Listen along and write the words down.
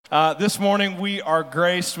This morning we are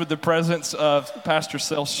graced with the presence of Pastor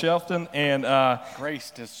Sel Shelton, and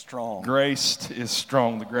Graced is strong. Graced is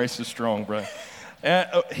strong. The grace is strong, bro.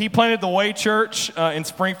 He planted the Way Church in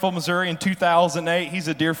Springfield, Missouri in 2008. He's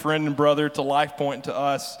a dear friend and brother to LifePoint and to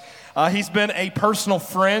us. He's been a personal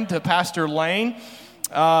friend to Pastor Lane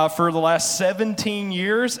for the last 17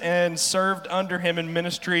 years and served under him in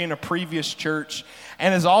ministry in a previous church,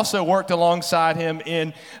 and has also worked alongside him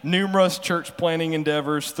in numerous church planting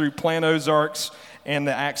endeavors through Plant Ozarks and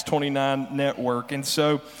the Acts 29 network. And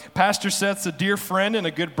so Pastor Seth's a dear friend and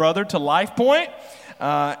a good brother to LifePoint,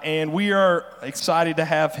 and we are excited to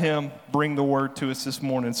have him bring the word to us this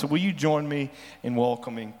morning. So will you join me in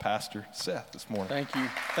welcoming Pastor Seth this morning? Thank you.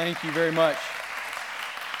 Thank you very much.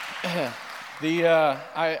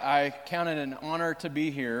 I count it an honor to be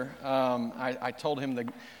here. I told him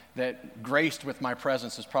that graced with my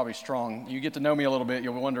presence is probably strong. You get to know me a little bit,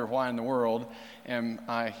 you'll wonder why in the world am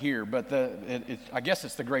I here. But I guess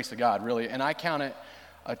it's the grace of God, really. And I count it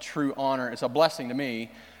a true honor. It's a blessing to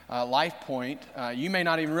me. LifePoint, you may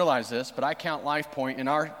not even realize this, but I count LifePoint in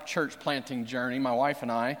our church planting journey, my wife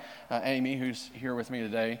and I, Amy, who's here with me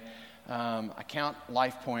today, I count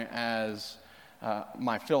LifePoint as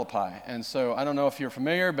my Philippi. And so I don't know if you're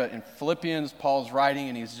familiar, but in Philippians, Paul's writing,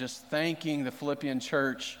 and he's just thanking the Philippian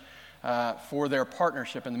church for their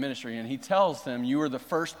partnership in the ministry. And he tells them, you were the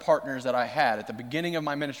first partners that I had. At the beginning of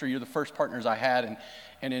my ministry, you're the first partners I had.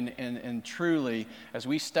 And truly, as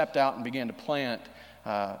we stepped out and began to plant,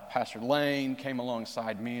 Pastor Lane came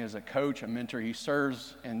alongside me as a coach, a mentor. He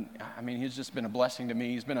serves, and I mean, he's just been a blessing to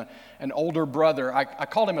me. He's been an older brother. I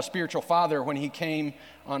called him a spiritual father when he came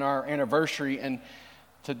on our anniversary, and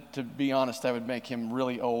to be honest, that would make him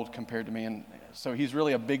really old compared to me. And so he's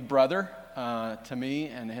really a big brother to me,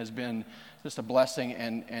 and has been just a blessing.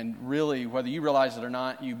 And really, whether you realize it or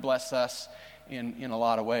not, you bless us in a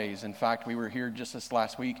lot of ways. In fact, we were here just this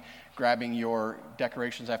last week grabbing your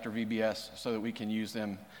decorations after VBS so that we can use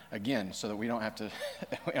them again, so that we don't have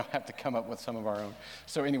to come up with some of our own.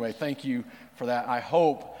 So anyway, thank you for that. I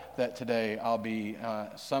hope that today I'll be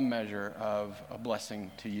some measure of a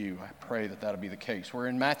blessing to you. I pray that that'll be the case. We're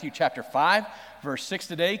in Matthew chapter 5, verse 6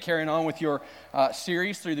 today, carrying on with your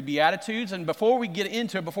series through the Beatitudes. And before we get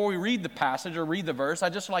into it, before we read the passage or read the verse,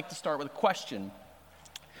 I'd just like to start with a question.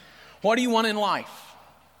 What do you want in life?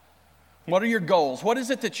 What are your goals? What is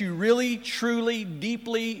it that you really, truly,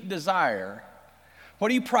 deeply desire? What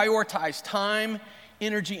do you prioritize time,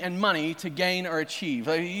 energy, and money to gain or achieve?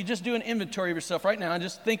 You just do an inventory of yourself right now and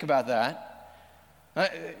just think about that.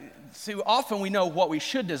 See, often we know what we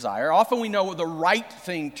should desire. Often we know the right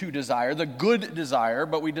thing to desire, the good desire,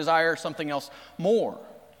 but we desire something else more.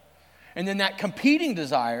 And then that competing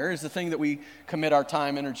desire is the thing that we commit our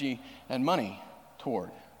time, energy, and money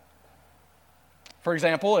toward. For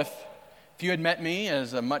example, if you had met me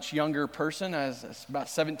as a much younger person, as about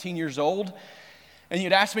 17 years old, and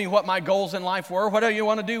you'd asked me what my goals in life were, what do you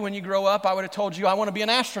want to do when you grow up, I would have told you I want to be an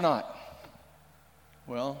astronaut.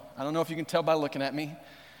 Well, I don't know if you can tell by looking at me.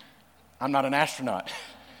 I'm not an astronaut.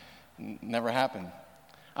 Never happened.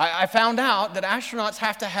 I found out that astronauts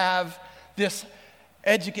have to have this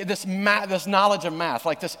knowledge of math,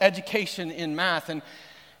 like this education in math,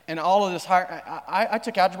 and all of this. I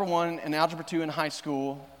took Algebra 1 and Algebra 2 in high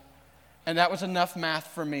school, and that was enough math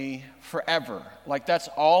for me forever. Like, that's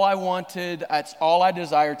all I wanted, that's all I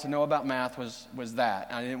desired to know about math was that.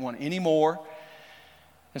 I didn't want any more.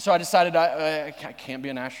 And so I decided I can't be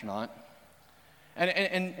an astronaut.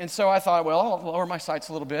 And so I thought, well, I'll lower my sights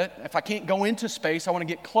a little bit. If I can't go into space, I want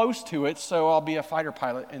to get close to it, so I'll be a fighter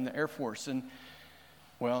pilot in the Air Force. And,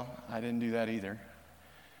 well, I didn't do that either.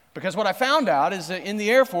 Because what I found out is that in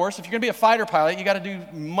the Air Force, if you're going to be a fighter pilot, you got to do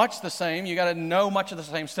much the same. You got to know much of the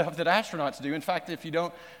same stuff that astronauts do. In fact, if you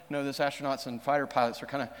don't know this, astronauts and fighter pilots are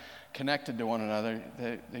kind of connected to one another.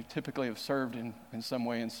 They typically have served in some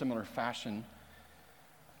way in similar fashion.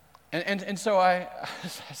 And so I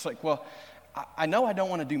was like, well, I know I don't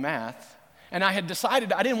want to do math. And I had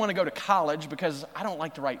decided I didn't want to go to college because I don't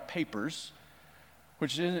like to write papers,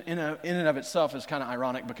 which in and of itself is kind of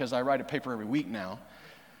ironic because I write a paper every week now.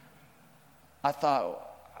 I thought,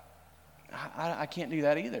 I can't do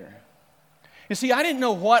that either. You see, I didn't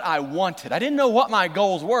know what I wanted. I didn't know what my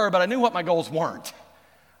goals were, but I knew what my goals weren't.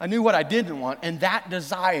 I knew what I didn't want, and that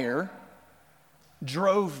desire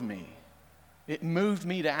drove me. It moved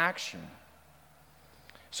me to action.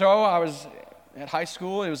 So I was at high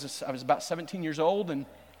school. I was about 17 years old, and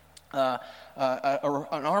an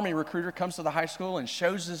Army recruiter comes to the high school and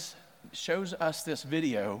shows us this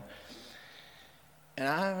video. And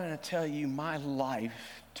I'm going to tell you, my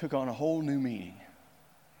life took on a whole new meaning.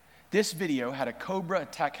 This video had a Cobra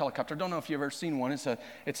attack helicopter. I don't know if you've ever seen one.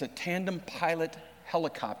 It's a tandem pilot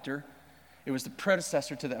helicopter. It was the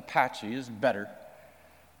predecessor to the Apache. It's better.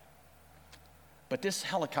 But this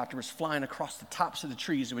helicopter was flying across the tops of the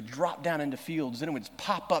trees. It would drop down into fields, and it would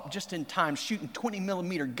pop up just in time, shooting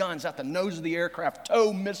 20-millimeter guns out the nose of the aircraft,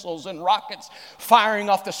 tow missiles and rockets firing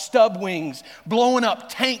off the stub wings, blowing up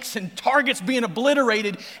tanks and targets being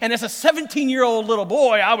obliterated. And as a 17-year-old little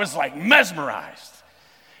boy, I was like mesmerized.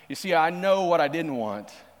 You see, I know what I didn't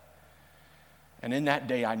want. And in that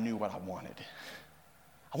day, I knew what I wanted.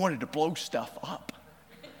 I wanted to blow stuff up.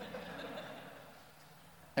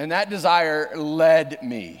 And that desire led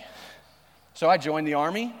me. So I joined the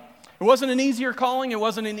Army. It wasn't an easier calling. It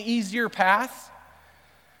wasn't an easier path.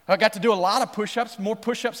 I got to do a lot of push-ups, more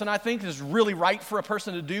push-ups than I think is really right for a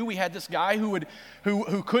person to do. We had this guy who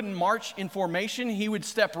couldn't march in formation. He would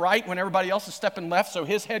step right when everybody else is stepping left, so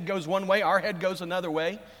his head goes one way, our head goes another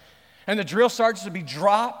way. And the drill sergeants would be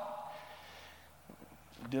dropped.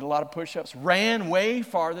 Did a lot of push-ups. Ran way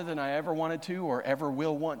farther than I ever wanted to or ever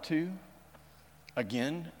will want to.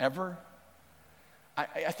 Again, ever.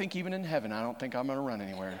 I think even in heaven, I don't think I'm going to run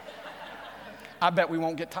anywhere. I bet we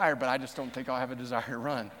won't get tired, but I just don't think I'll have a desire to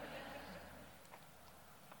run.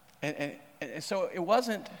 And so it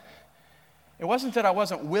wasn't that I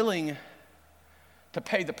wasn't willing to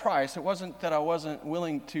pay the price. It wasn't that I wasn't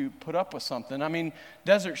willing to put up with something. I mean,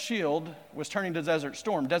 Desert Shield was turning to Desert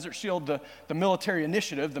Storm. Desert Shield, the military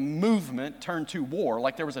initiative, the movement, turned to war,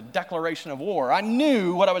 like there was a declaration of war. I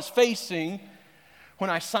knew what I was facing when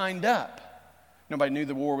I signed up. Nobody knew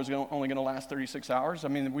the war was only going to last 36 hours. I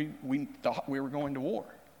mean, we thought we were going to war.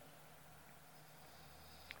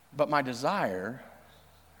 But my desire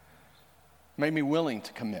made me willing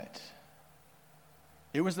to commit.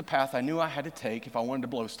 It was the path I knew I had to take if I wanted to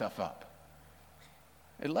blow stuff up.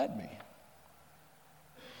 It led me.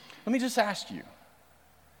 Let me just ask you,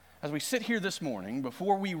 as we sit here this morning,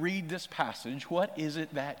 before we read this passage, what is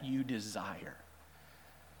it that you desire?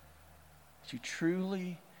 That you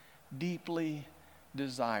truly, deeply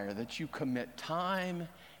desire, that you commit time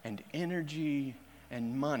and energy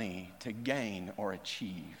and money to gain or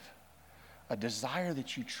achieve. A desire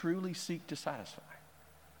that you truly seek to satisfy.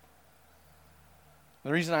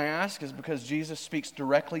 The reason I ask is because Jesus speaks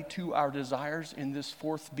directly to our desires in this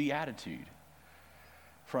fourth beatitude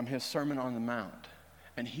from his Sermon on the Mount.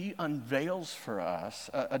 And he unveils for us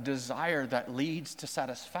a desire that leads to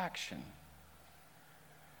satisfaction.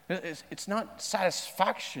 It's not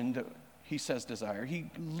satisfaction that he says desire. He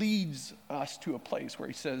leads us to a place where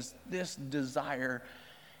he says this desire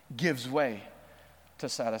gives way to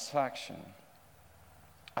satisfaction.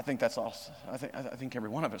 I think that's awesome. I think every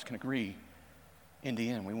one of us can agree. In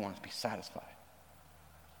the end, we want to be satisfied.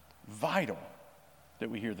 Vital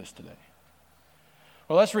that we hear this today.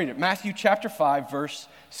 Well, let's read it. Matthew chapter 5, verse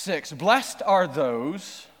 6. Blessed are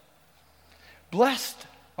those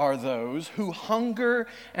who hunger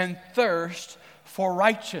and thirst for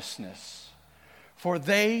righteousness, for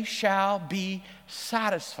they shall be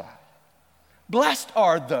satisfied. Blessed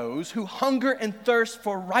are those who hunger and thirst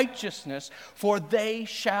for righteousness, for they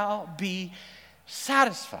shall be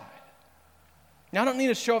satisfied. Now, I don't need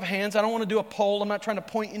a show of hands. I don't want to do a poll. I'm not trying to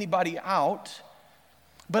point anybody out.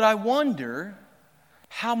 But I wonder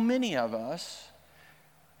how many of us,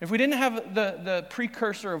 if we didn't have the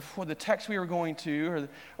precursor of the text we were going to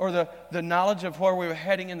or the knowledge of where we were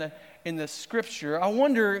heading in the scripture, I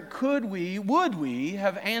wonder, would we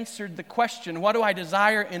have answered the question, what do I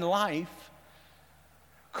desire in life?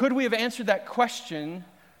 Could we have answered that question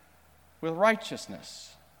with righteousness?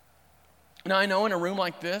 Now, I know in a room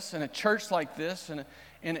like this, in a church like this, in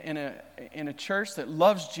a church that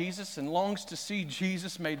loves Jesus and longs to see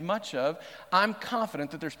Jesus made much of, I'm confident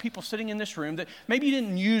that there's people sitting in this room that maybe you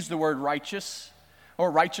didn't use the word righteous or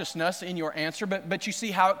righteousness in your answer, but you see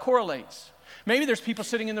how it correlates. Maybe there's people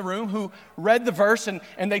sitting in the room who read the verse and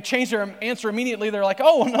they changed their answer immediately. They're like,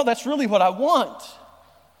 oh, no, that's really what I want.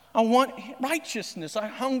 I want righteousness. I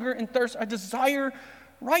hunger and thirst. I desire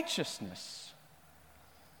righteousness.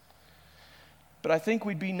 But I think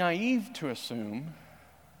we'd be naive to assume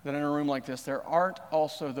that in a room like this, there aren't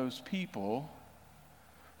also those people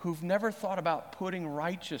who've never thought about putting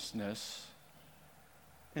righteousness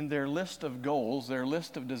in their list of goals, their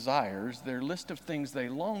list of desires, their list of things they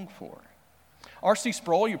long for. R.C.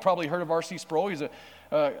 Sproul, you probably heard of R.C. Sproul. He's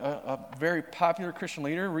a very popular Christian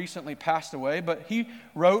leader, recently passed away, but he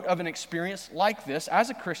wrote of an experience like this. As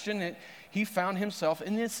a Christian, he found himself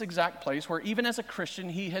in this exact place where even as a Christian,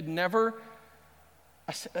 he had never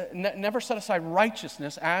set aside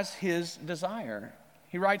righteousness as his desire.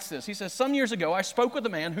 He writes this. He says, "Some years ago, I spoke with a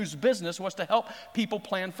man whose business was to help people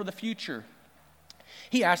plan for the future.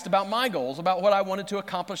 He asked about my goals, about what I wanted to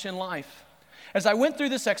accomplish in life. As I went through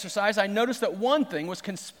this exercise, I noticed that one thing was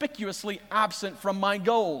conspicuously absent from my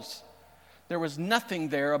goals. There was nothing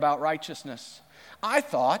there about righteousness. I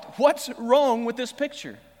thought, what's wrong with this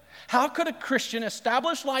picture? How could a Christian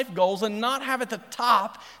establish life goals and not have at the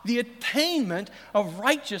top the attainment of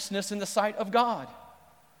righteousness in the sight of God?"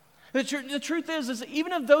 The truth is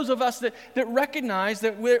even of those of us that recognize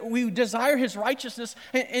that we desire His righteousness,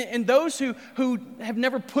 and those who have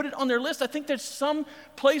never put it on their list, I think there's some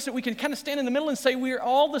place that we can kind of stand in the middle and say we're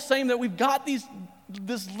all the same, that we've got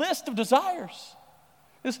this list of desires,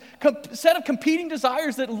 this set of competing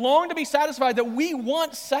desires that long to be satisfied, that we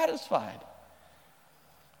want satisfied.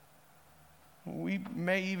 We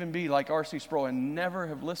may even be like R.C. Sproul and never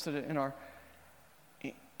have listed it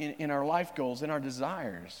in our life goals, in our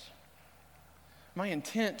desires. My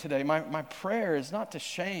intent today, my prayer is not to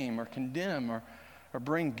shame or condemn or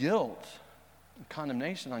bring guilt and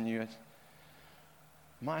condemnation on you. It's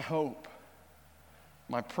my hope,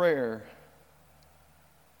 my prayer,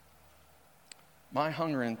 my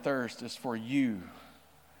hunger and thirst is for you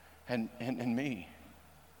and me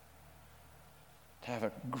to have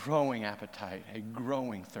a growing appetite, a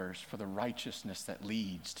growing thirst for the righteousness that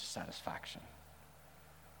leads to satisfaction.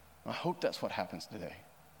 I hope that's what happens today.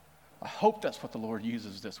 I hope that's what the Lord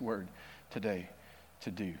uses this word today to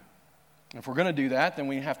do. If we're going to do that, then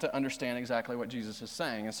we have to understand exactly what Jesus is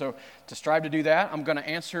saying. And so to strive to do that, I'm going to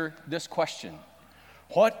answer this question.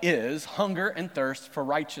 What is hunger and thirst for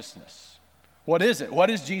righteousness? What is it? What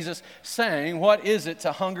is Jesus saying? What is it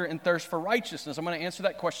to hunger and thirst for righteousness? I'm going to answer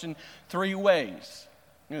that question three ways,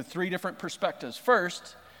 three different perspectives.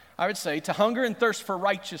 First, I would say to hunger and thirst for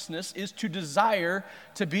righteousness is to desire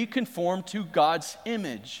to be conformed to God's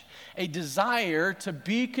image. A desire to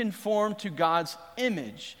be conformed to God's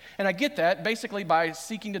image. And I get that basically by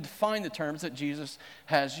seeking to define the terms that Jesus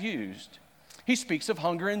has used. He speaks of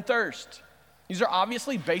hunger and thirst. These are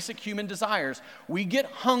obviously basic human desires. We get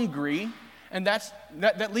hungry, and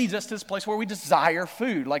that leads us to this place where we desire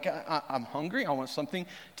food. Like, I'm hungry, I want something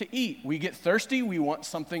to eat. We get thirsty, we want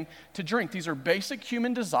something to drink. These are basic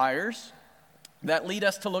human desires that lead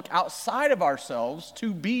us to look outside of ourselves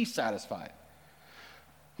to be satisfied.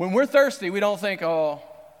 When we're thirsty, we don't think, oh,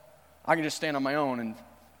 I can just stand on my own and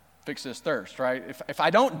fix this thirst, right? If I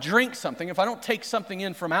don't drink something, if I don't take something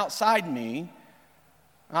in from outside me,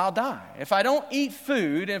 I'll die. If I don't eat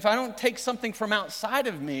food, if I don't take something from outside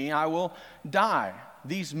of me, I will die.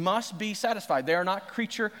 These must be satisfied. They are not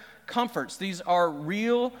creature comforts. These are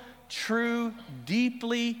real, true, deep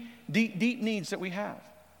needs that we have.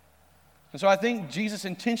 And so I think Jesus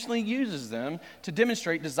intentionally uses them to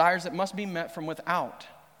demonstrate desires that must be met from without.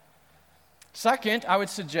 Second, I would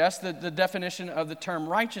suggest that the definition of the term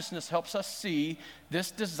righteousness helps us see this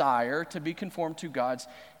desire to be conformed to God's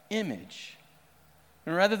image.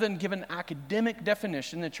 And rather than give an academic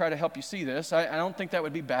definition to try to help you see this, I don't think that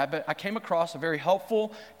would be bad, but I came across a very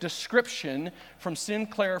helpful description from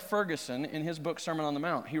Sinclair Ferguson in his book, Sermon on the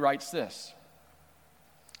Mount. He writes this: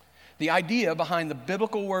 "The idea behind the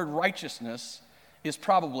biblical word righteousness is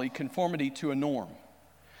probably conformity to a norm.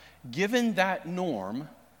 Given that norm,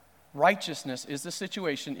 righteousness is the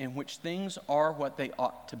situation in which things are what they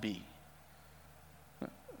ought to be."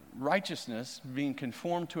 Righteousness being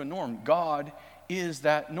conformed to a norm. God is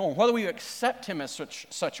that norm. Whether we accept Him as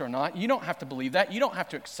such or not, you don't have to believe that. You don't have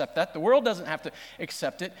to accept that. The world doesn't have to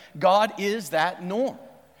accept it. God is that norm.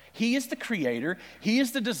 He is the creator. He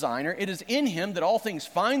is the designer. It is in Him that all things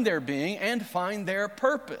find their being and find their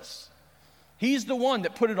purpose. He's the one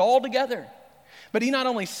that put it all together. But He not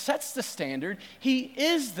only sets the standard, He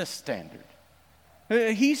is the standard.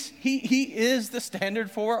 He is the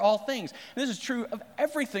standard for all things. And this is true of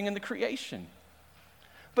everything in the creation,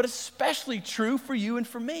 but especially true for you and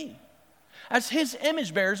for me. As His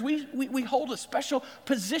image bearers, we hold a special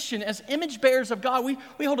position. As image bearers of God,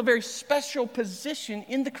 we hold a very special position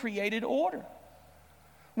in the created order.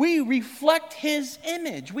 We reflect His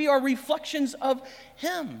image. We are reflections of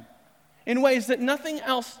Him in ways that nothing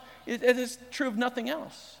else, it is true of nothing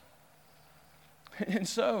else. And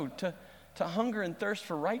so to hunger and thirst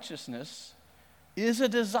for righteousness is a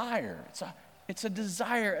desire. It's a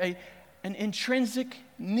desire, an intrinsic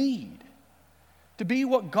need to be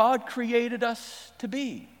what God created us to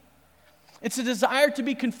be. It's a desire to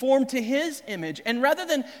be conformed to His image. And rather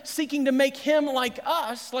than seeking to make Him like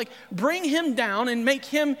us, like bring Him down and make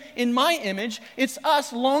Him in my image, it's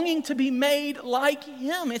us longing to be made like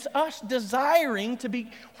Him. It's us desiring to be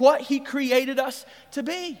what He created us to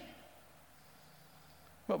be.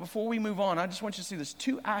 But before we move on, I just want you to see there's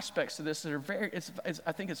two aspects to this that are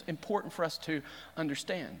I think it's important for us to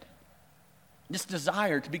understand. This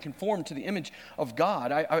desire to be conformed to the image of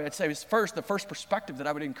God, I would say the first perspective that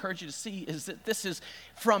I would encourage you to see is that this is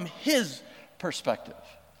from His perspective.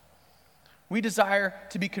 We desire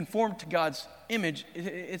to be conformed to God's image.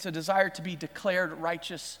 It's a desire to be declared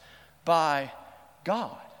righteous by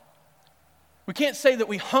God. We can't say that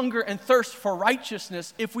we hunger and thirst for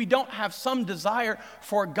righteousness if we don't have some desire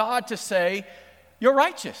for God to say, you're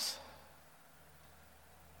righteous.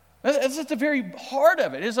 That's at the very heart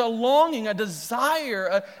of it. It's a longing, a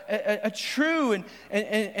desire, a true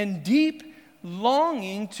and deep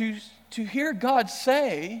longing to hear God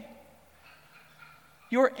say,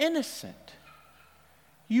 you're innocent.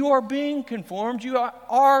 You are being conformed. You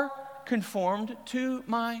are conformed to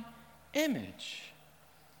my image.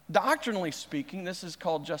 Doctrinally speaking, this is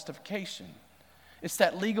called justification. It's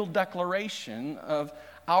that legal declaration of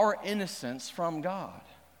our innocence from God.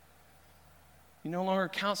 He no longer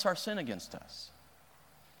counts our sin against us.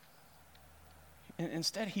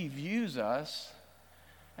 Instead, He views us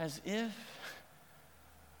as if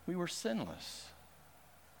we were sinless,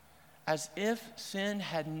 as if sin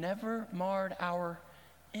had never marred our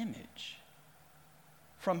image.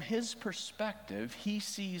 From His perspective, He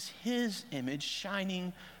sees His image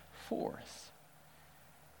shining forth.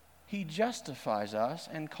 He justifies us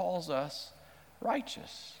and calls us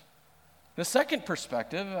righteous. The second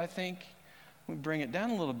perspective, I think, we bring it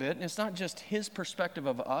down a little bit, and it's not just His perspective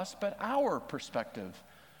of us, but our perspective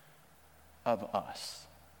of us.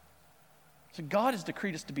 So God has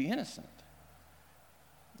decreed us to be innocent.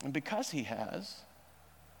 And because He has,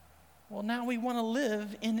 well, now we want to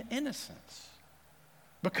live in innocence.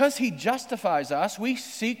 Because He justifies us, we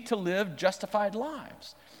seek to live justified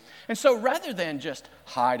lives. And so rather than just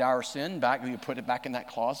hide our sin back, we put it back in that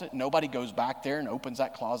closet. Nobody goes back there and opens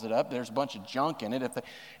that closet up. There's a bunch of junk in it. If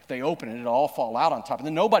they open it, it'll all fall out on top. And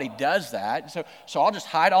then nobody does that. So I'll just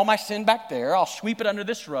hide all my sin back there. I'll sweep it under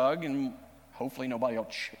this rug, and hopefully nobody will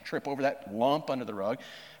trip over that lump under the rug.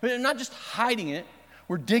 But we're not just hiding it.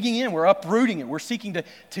 We're digging in. We're uprooting it. We're seeking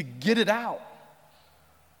to get it out.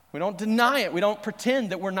 We don't deny it. We don't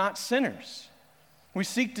pretend that we're not sinners. We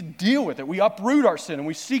seek to deal with it. We uproot our sin, and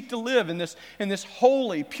we seek to live in this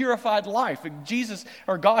holy, purified life. Jesus,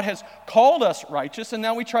 or God, has called us righteous, and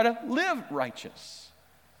now we try to live righteous.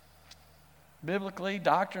 Biblically,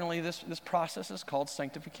 doctrinally, this process is called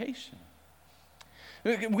sanctification.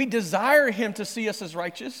 We desire Him to see us as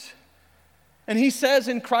righteous, and He says,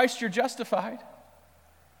 in Christ you're justified.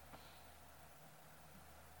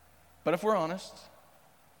 But if we're honest,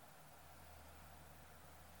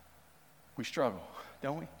 we struggle,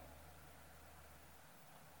 don't we?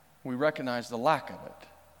 We recognize the lack of it.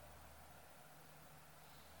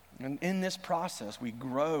 And in this process, we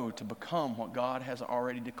grow to become what God has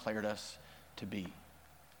already declared us to be.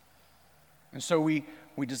 And so we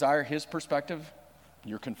desire His perspective.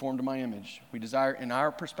 You're conformed to my image. We desire, in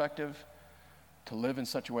our perspective, to live in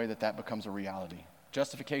such a way that becomes a reality.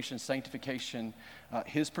 Justification, sanctification,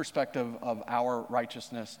 His perspective of our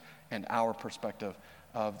righteousness, and our perspective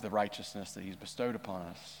of the righteousness that He's bestowed upon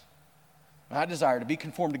us. My desire to be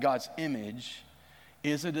conformed to God's image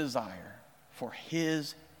is a desire for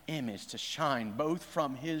His image to shine both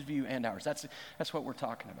from His view and ours. That's what we're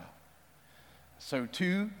talking about. So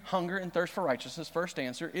to hunger and thirst for righteousness, first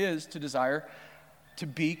answer is to desire to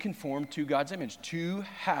be conformed to God's image, to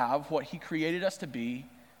have what He created us to be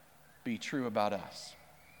true about us.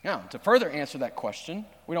 Now, to further answer that question,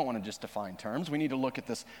 we don't want to just define terms. We need to look at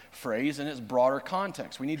this phrase in its broader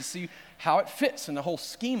context. We need to see how it fits in the whole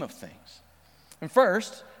scheme of things. And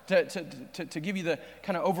first, to give you the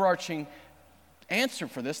kind of overarching answer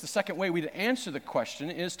for this, the second way we answer the question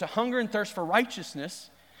is to hunger and thirst for righteousness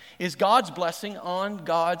is God's blessing on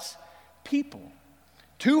God's people.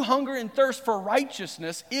 To hunger and thirst for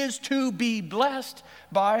righteousness is to be blessed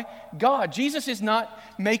by God. Jesus is not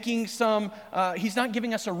making He's not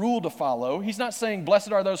giving us a rule to follow. He's not saying,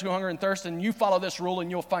 blessed are those who hunger and thirst, and you follow this rule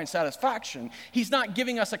and you'll find satisfaction. He's not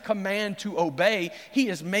giving us a command to obey. He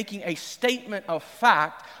is making a statement of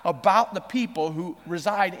fact about the people who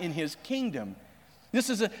reside in His kingdom.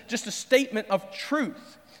 This is just a statement of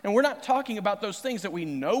truth. And we're not talking about those things that we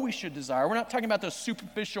know we should desire. We're not talking about those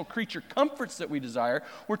superficial creature comforts that we desire.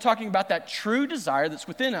 We're talking about that true desire that's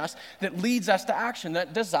within us that leads us to action,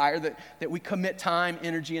 that desire that we commit time,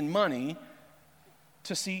 energy, and money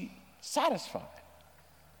to see satisfied.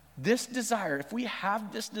 This desire, if we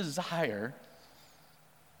have this desire,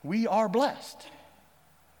 we are blessed.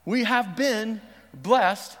 We have been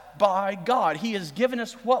blessed by God. He has given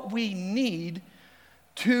us what we need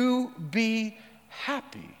to be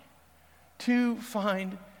happy, to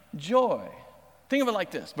find joy. Think of it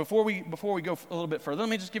like this. Before we go a little bit further, let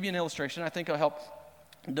me just give you an illustration. I think it'll help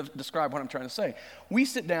describe what I'm trying to say. We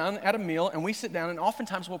sit down at a meal, and and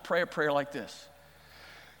oftentimes we'll pray a prayer like this.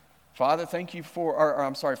 Father, thank you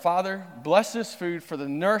for, Father, bless this food for the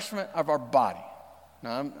nourishment of our body.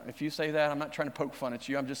 Now, if you say that, I'm not trying to poke fun at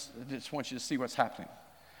you. I just want you to see what's happening.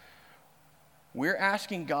 We're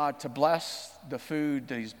asking God to bless the food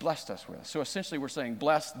that he's blessed us with. So essentially we're saying,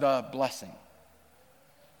 bless the blessing.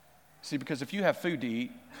 See, because if you have food to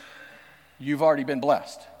eat, you've already been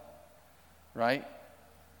blessed, right?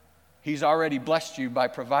 He's already blessed you by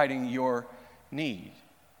providing your need.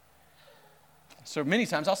 So many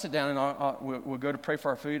times I'll sit down and we'll go to pray for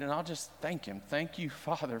our food, and I'll just thank him. Thank you,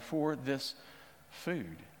 Father, for this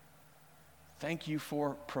food. Thank you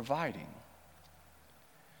for providing.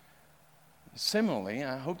 Similarly,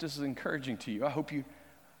 I hope this is encouraging to you. I hope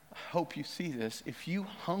you see this. If you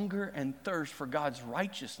hunger and thirst for God's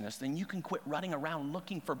righteousness, then you can quit running around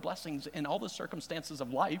looking for blessings in all the circumstances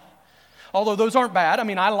of life. Although those aren't bad. I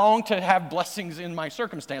mean, I long to have blessings in my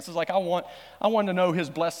circumstances. Like I want to know his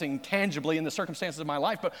blessing tangibly in the circumstances of my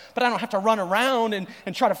life. But I don't have to run around and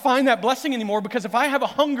try to find that blessing anymore, because if I have a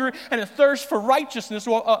hunger and a thirst for righteousness,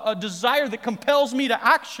 or a desire that compels me to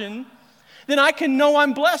action, then I can know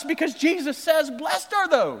I'm blessed, because Jesus says, blessed are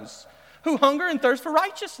those who hunger and thirst for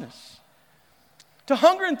righteousness. To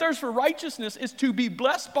hunger and thirst for righteousness is to be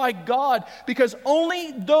blessed by God, because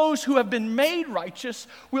only those who have been made righteous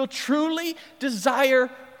will truly desire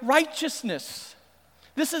righteousness.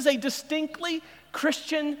 This is a distinctly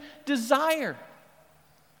Christian desire.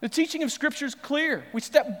 The teaching of Scripture is clear. We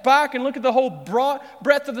step back and look at the whole broad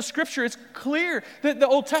breadth of the Scripture. It's clear that the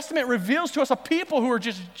Old Testament reveals to us a people who are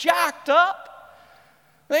just jacked up.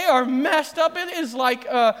 They are messed up. It is like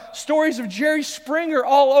stories of Jerry Springer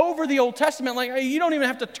all over the Old Testament. Like, you don't even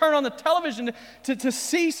have to turn on the television to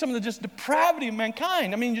see some of the just depravity of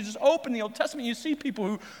mankind. I mean, you just open the Old Testament, you see people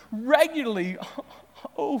who regularly,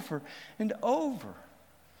 over and over,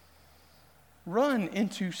 run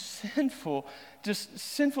into sinful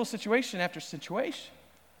situation after situation,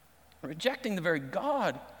 rejecting the very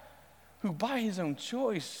God who by his own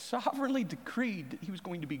choice sovereignly decreed that he was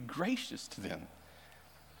going to be gracious to them.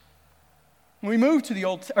 When we move to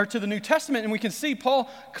the New Testament, and we can see Paul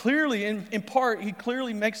clearly, in part, he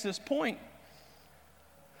clearly makes this point.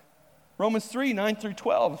 Romans 3, 9 through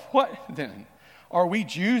 12. What then? Are we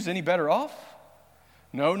Jews any better off?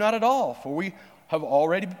 No, not at all. For we have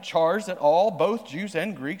already charged that all, both Jews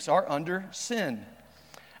and Greeks, are under sin.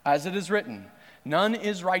 As it is written, none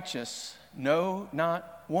is righteous, no,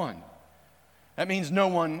 not one. That means no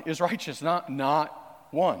one is righteous, not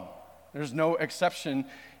one. There's no exception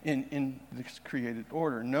in this created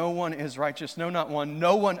order. No one is righteous, no, not one.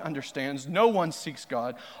 No one understands, no one seeks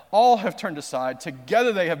God. All have turned aside.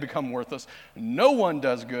 Together they have become worthless. No one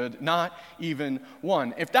does good, not even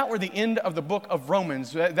one. If that were the end of the book of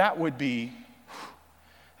Romans, that'd be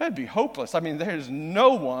hopeless. I mean, there's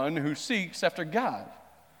no one who seeks after God.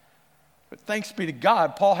 But thanks be to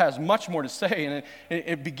God, Paul has much more to say, and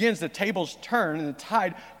it begins, the tables turn, and the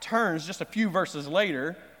tide turns just a few verses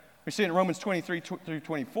later. We see it in Romans 23 through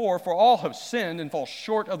 24, for all have sinned and fall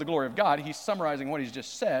short of the glory of God. He's summarizing what he's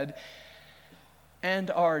just said,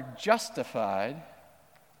 and are justified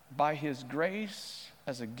by his grace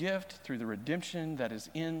as a gift through the redemption that is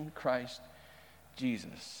in Christ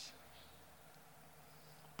Jesus.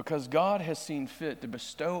 Because God has seen fit to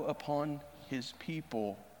bestow upon his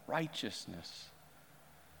people righteousness,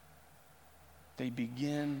 they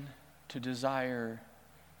begin to desire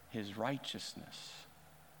his righteousness.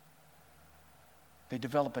 They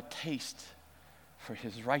develop a taste for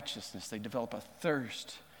his righteousness. They develop a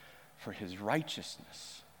thirst for his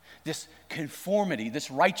righteousness. This conformity, this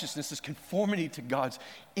righteousness, this conformity to God's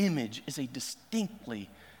image is a distinctly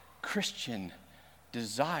Christian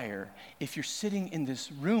desire. If you're sitting in this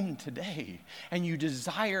room today and you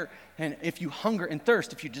desire, and if you hunger and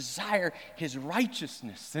thirst, if you desire his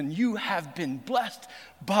righteousness, then you have been blessed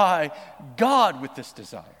by God with this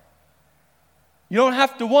desire. You don't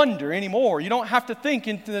have to wonder anymore. You don't have to think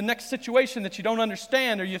into the next situation that you don't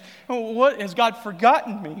understand, or what, has God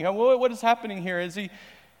forgotten me? What is happening here? Is he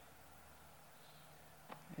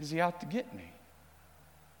out to get me?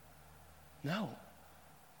 No.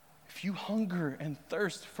 If you hunger and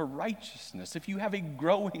thirst for righteousness, if you have a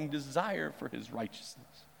growing desire for his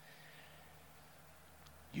righteousness,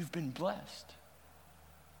 you've been blessed.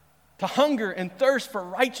 To hunger and thirst for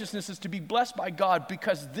righteousness is to be blessed by God,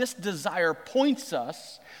 because this desire points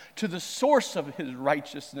us to the source of his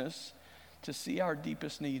righteousness to see our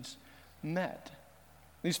deepest needs met.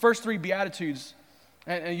 These first three Beatitudes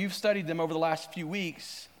and you've studied them over the last few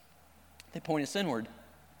weeks, they point us inward.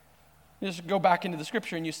 You just go back into the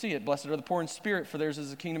scripture and you see it. Blessed are the poor in spirit, for theirs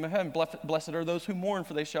is the kingdom of heaven. Blessed are those who mourn,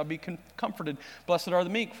 for they shall be comforted. Blessed are the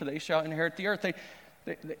meek, for they shall inherit the earth.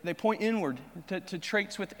 They point inward to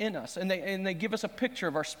traits within us, and they give us a picture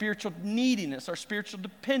of our spiritual neediness, our spiritual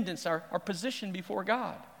dependence, our position before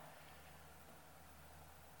God.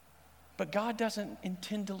 But God doesn't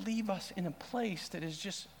intend to leave us in a place that is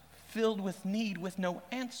just filled with need with no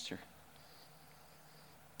answer.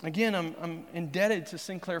 Again, I'm indebted to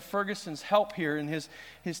Sinclair Ferguson's help here in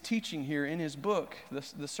his teaching here in his book,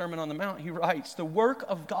 the Sermon on the Mount. He writes, "The work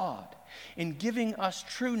of God in giving us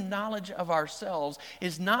true knowledge of ourselves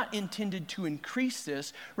is not intended to increase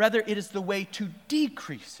this. Rather, it is the way to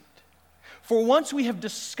decrease it. For once we have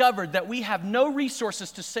discovered that we have no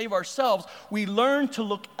resources to save ourselves, we learn to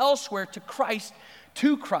look elsewhere to Christ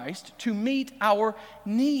to meet our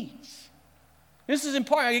needs." This is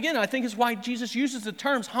important. Again, I think is why Jesus uses the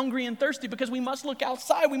terms hungry and thirsty, because we must look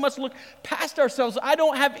outside. We must look past ourselves. I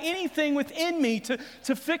don't have anything within me to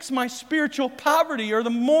fix my spiritual poverty or the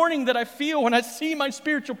mourning that I feel when I see my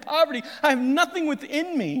spiritual poverty. I have nothing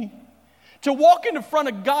within me to walk into front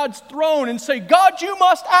of God's throne and say, "God, you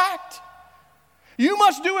must act. You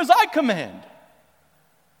must do as I command."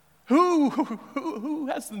 Who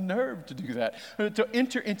has the nerve to do that? To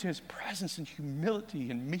enter into his presence in humility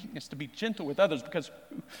and meekness, to be gentle with others, because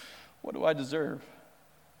what do I deserve?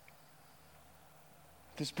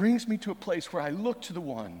 This brings me to a place where I look to the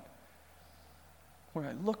one,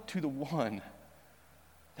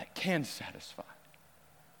 that can satisfy.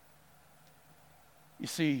 You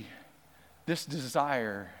see, this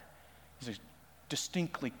desire is a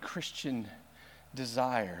distinctly Christian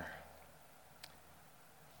desire.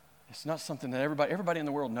 It's not something that everybody in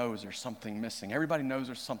the world knows there's something missing. Everybody knows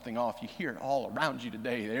there's something off. You hear it all around you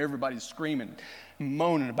today. Everybody's screaming,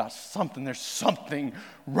 moaning about something. There's something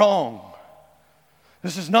wrong.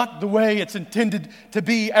 This is not the way it's intended to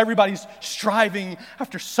be. Everybody's striving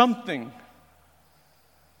after something.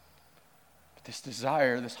 But this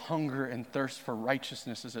desire, this hunger and thirst for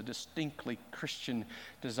righteousness is a distinctly Christian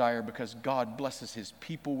desire, because God blesses his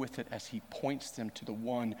people with it as he points them to the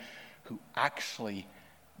one who actually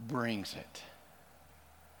brings it.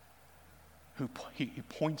 He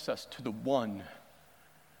points us to the one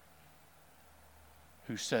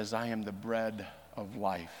who says, "I am the bread of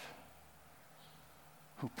life,"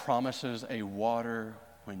 who promises a water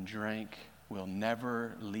when drank will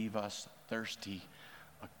never leave us thirsty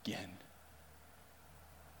again.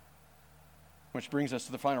 Which brings us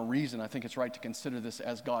to the final reason I think it's right to consider this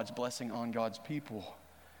as God's blessing on God's people.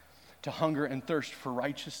 To hunger and thirst for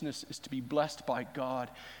righteousness is to be blessed by God,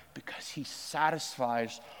 because he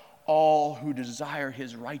satisfies all who desire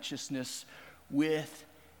his righteousness with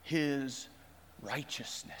his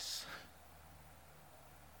righteousness.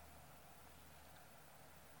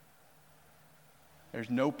 There's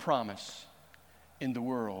no promise in the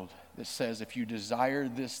world that says if you desire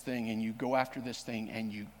this thing and you go after this thing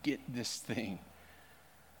and you get this thing.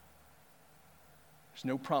 There's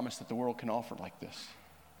no promise that the world can offer like this.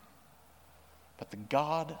 But the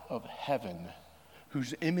God of heaven,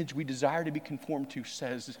 whose image we desire to be conformed to,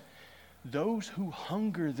 says, those who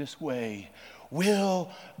hunger this way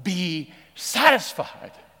will be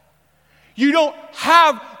satisfied. You don't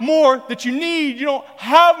have more that you need. You don't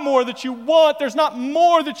have more that you want. There's not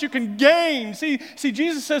more that you can gain. See,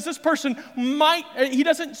 Jesus says this person might, he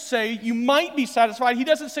doesn't say you might be satisfied. He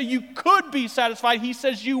doesn't say you could be satisfied. He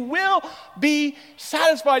says you will be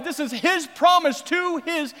satisfied. This is his promise to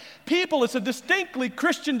his people. It's a distinctly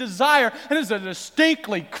Christian desire, and it's a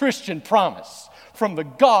distinctly Christian promise from the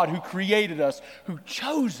God who created us, who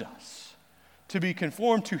chose us to be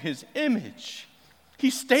conformed to his image.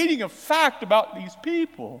 He's stating a fact about these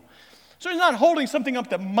people. So he's not holding something up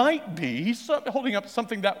that might be. He's holding up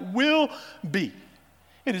something that will be.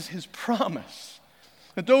 It is his promise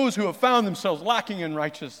that those who have found themselves lacking in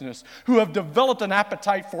righteousness, who have developed an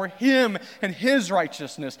appetite for him and his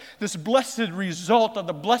righteousness, this blessed result of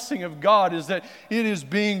the blessing of God is that it is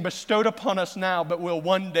being bestowed upon us now, but will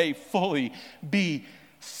one day fully be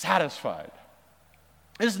satisfied.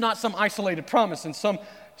 This is not some isolated promise in some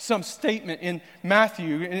statement in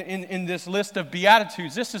Matthew in this list of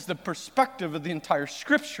Beatitudes. This is the perspective of the entire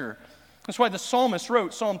Scripture. That's why the psalmist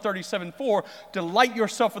wrote, Psalm 37:4, delight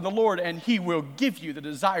yourself in the Lord and he will give you the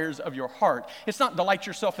desires of your heart. It's not delight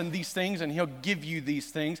yourself in these things and he'll give you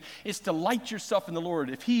these things. It's delight yourself in the Lord.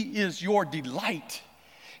 If he is your delight,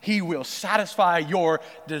 he will satisfy your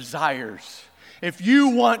desires. If you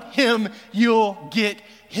want him, you'll get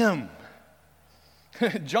him.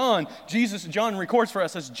 John records for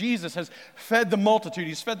us as Jesus has fed the multitude.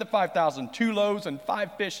 He's fed the 5,000, 2 loaves and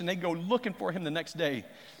 5 fish, and they go looking for him the next day.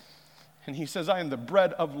 And he says, I am the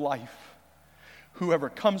bread of life. Whoever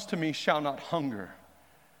comes to me shall not hunger,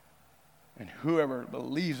 and whoever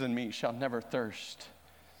believes in me shall never thirst.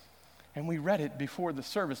 And we read it before the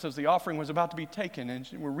service as the offering was about to be taken, and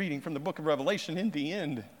we're reading from the book of Revelation. In the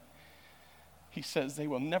end, he says they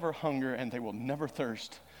will never hunger and they will never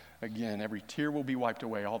thirst again. Every tear will be wiped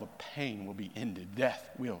away. All the pain will be ended. Death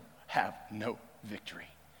will have no victory.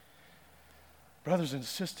 Brothers and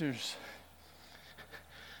sisters,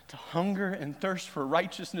 to hunger and thirst for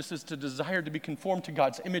righteousness is to desire to be conformed to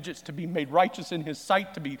God's image. It's to be made righteous in His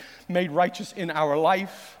sight, to be made righteous in our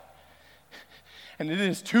life. And it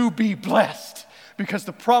is to be blessed because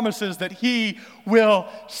the promise is that He will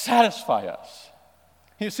satisfy us.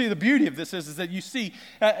 You see, the beauty of this is that you see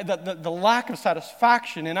the lack of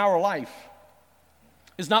satisfaction in our life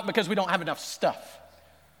is not because we don't have enough stuff.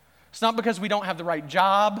 It's not because we don't have the right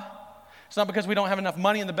job. It's not because we don't have enough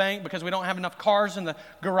money in the bank, because we don't have enough cars in the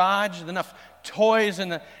garage, enough toys in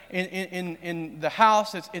the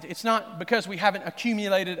house. It's not because we haven't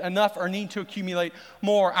accumulated enough or need to accumulate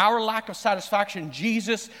more. Our lack of satisfaction,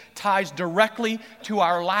 Jesus ties directly to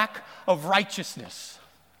our lack of righteousness.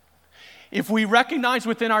 If we recognize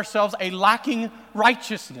within ourselves a lacking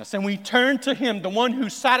righteousness and we turn to Him, the one who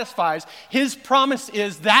satisfies, His promise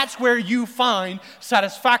is that's where you find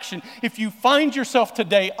satisfaction. If you find yourself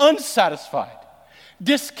today unsatisfied,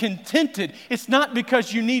 discontented, it's not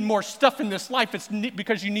because you need more stuff in this life, it's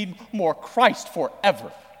because you need more Christ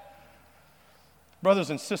forever. Brothers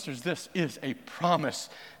and sisters, this is a promise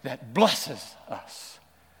that blesses us,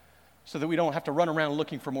 so that we don't have to run around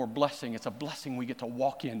looking for more blessing. It's a blessing we get to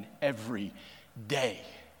walk in every day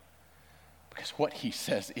because what He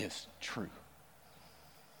says is true.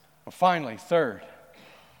 Well, finally, third,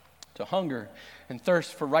 to hunger and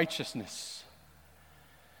thirst for righteousness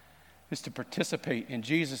is to participate in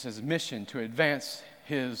Jesus' mission to advance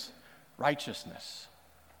His righteousness.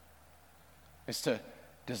 It's to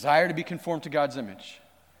desire to be conformed to God's image.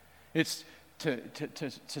 It's to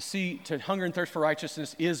hunger and thirst for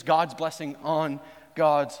righteousness is God's blessing on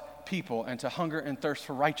God's people. And to hunger and thirst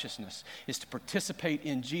for righteousness is to participate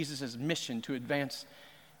in Jesus' mission to advance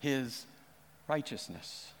His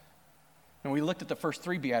righteousness. And we looked at the first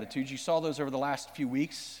 3 Beatitudes. You saw those over the last few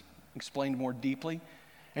weeks, explained more deeply.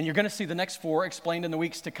 And you're going to see the next 4 explained in the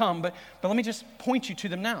weeks to come. But let me just point you to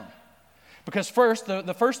them now. Because first,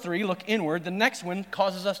 the first 3 look inward. The next one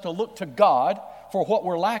causes us to look to God for what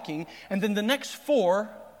we're lacking. And then the next 4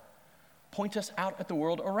 point us out at the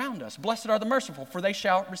world around us. Blessed are the merciful, for they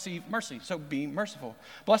shall receive mercy. So be merciful.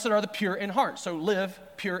 Blessed are the pure in heart. So live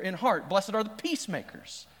pure in heart. Blessed are the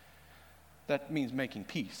peacemakers. That means making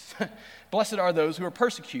peace. Blessed are those who are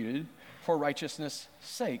persecuted for righteousness'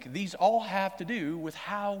 sake. These all have to do with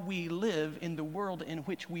how we live in the world in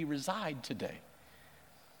which we reside today.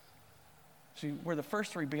 See, where the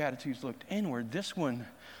first 3 Beatitudes looked inward, this one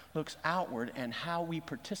looks outward and how we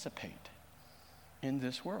participate in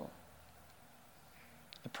this world.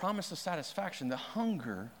 The promise of satisfaction, the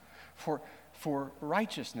hunger for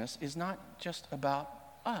righteousness is not just about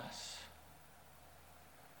us.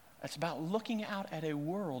 It's about looking out at a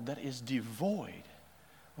world that is devoid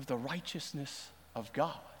of the righteousness of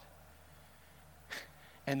God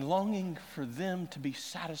and longing for them to be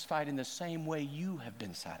satisfied in the same way you have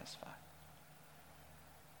been satisfied.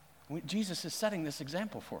 Jesus is setting this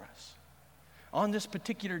example for us. On this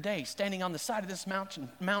particular day, standing on the side of this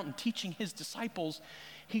mountain teaching His disciples,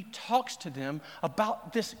 He talks to them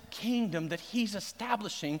about this kingdom that He's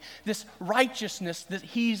establishing, this righteousness that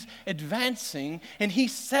He's advancing, and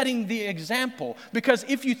He's setting the example. Because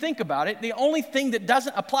if you think about it, the only thing that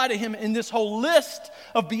doesn't apply to Him in this whole list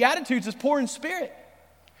of Beatitudes is poor in spirit.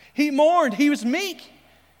 He mourned, He was meek.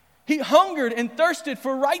 He hungered and thirsted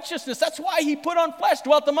for righteousness. That's why He put on flesh,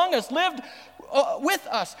 dwelt among us, lived with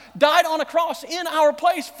us, died on a cross in our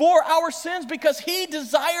place for our sins, because He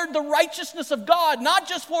desired the righteousness of God, not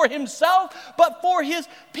just for Himself, but for His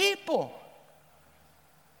people.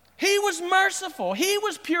 He was merciful. He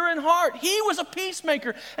was pure in heart. He was a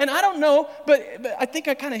peacemaker. And I don't know, but I think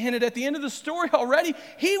I kind of hinted at the end of the story already.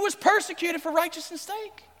 He was persecuted for righteousness'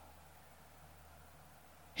 sake.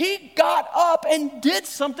 He got up and did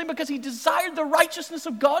something because he desired the righteousness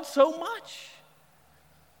of God so much.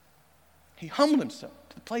 He humbled himself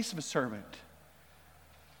to the place of a servant.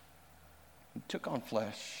 He took on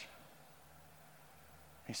flesh.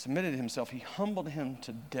 He submitted himself. He humbled him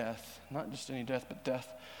to death. Not just any death, but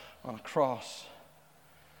death on a cross.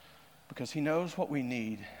 Because he knows what we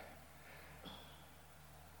need.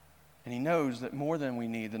 And And he knows that more than we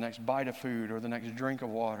need, the next bite of food or the next drink of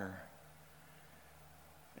water,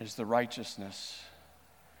 is the righteousness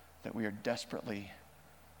that we are desperately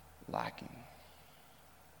lacking.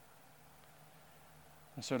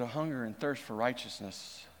 And so to hunger and thirst for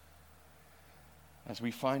righteousness, as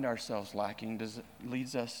we find ourselves lacking,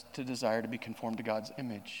 leads us to desire to be conformed to God's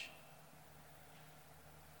image.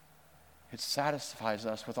 It satisfies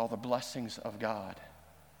us with all the blessings of God.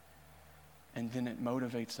 And then it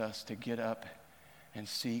motivates us to get up and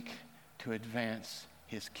seek to advance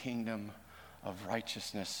his kingdom of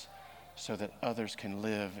righteousness so that others can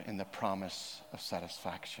live in the promise of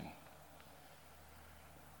satisfaction.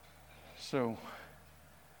 So,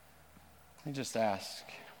 let me just ask,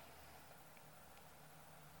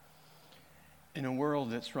 in a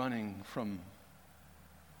world that's running from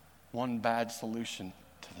one bad solution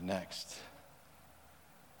to the next,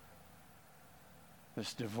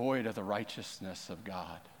 that's devoid of the righteousness of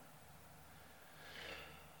God,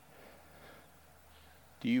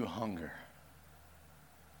 do you hunger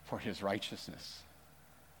for his righteousness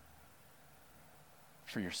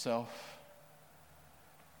for yourself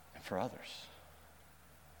and for others?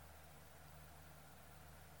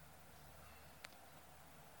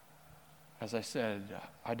 As I said,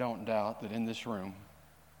 I don't doubt that in this room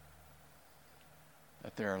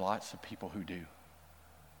that there are lots of people who do.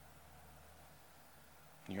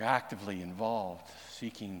 You're actively involved,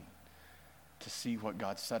 seeking to see what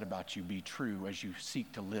God said about you be true as you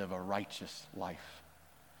seek to live a righteous life.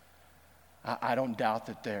 I don't doubt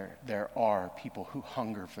that there are people who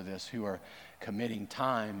hunger for this, who are committing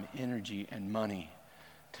time, energy, and money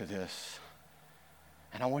to this.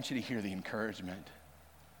 And I want you to hear the encouragement.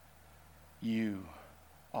 You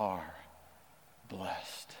are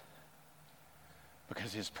blessed,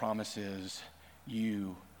 because his promise is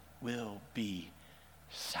you will be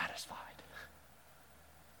satisfied.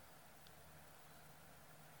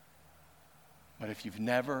 But if you've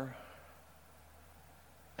never,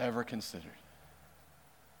 ever considered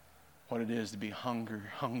what it is to be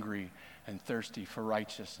hungry and thirsty for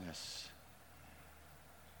righteousness,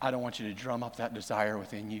 I don't want you to drum up that desire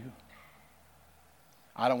within you.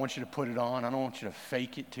 I don't want you to put it on. I don't want you to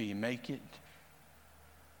fake it till you make it.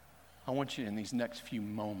 I want you in these next few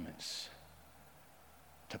moments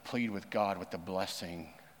to plead with God with the blessing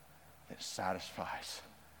that satisfies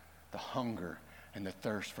the hunger and the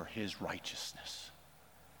thirst for his righteousness.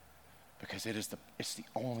 Because it's the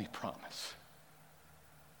only promise.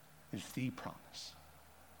 It's the promise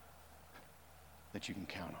that you can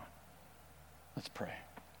count on. Let's pray.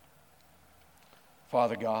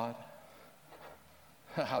 Father God,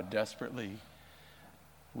 how desperately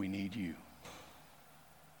we need you.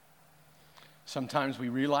 Sometimes we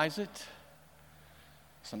realize it.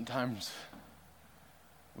 Sometimes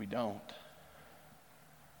we don't.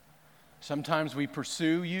 Sometimes we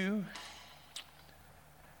pursue you.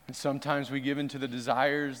 And sometimes we give in to the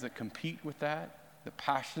desires that compete with that, the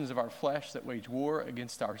passions of our flesh that wage war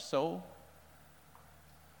against our soul.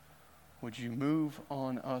 Would you move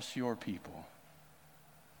on us, your people?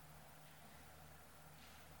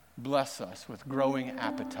 Bless us with growing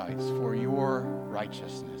appetites for your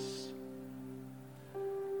righteousness.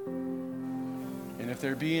 And if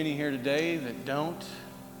there be any here today that don't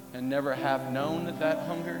and never have known that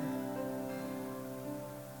hunger,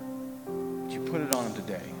 would you put it on them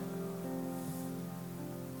today?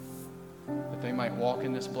 That they might walk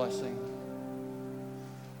in this blessing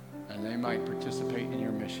and they might participate in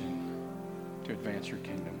your mission to advance your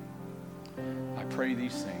kingdom. I pray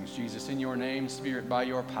these things, Jesus, in your name, Spirit, by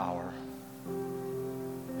your power.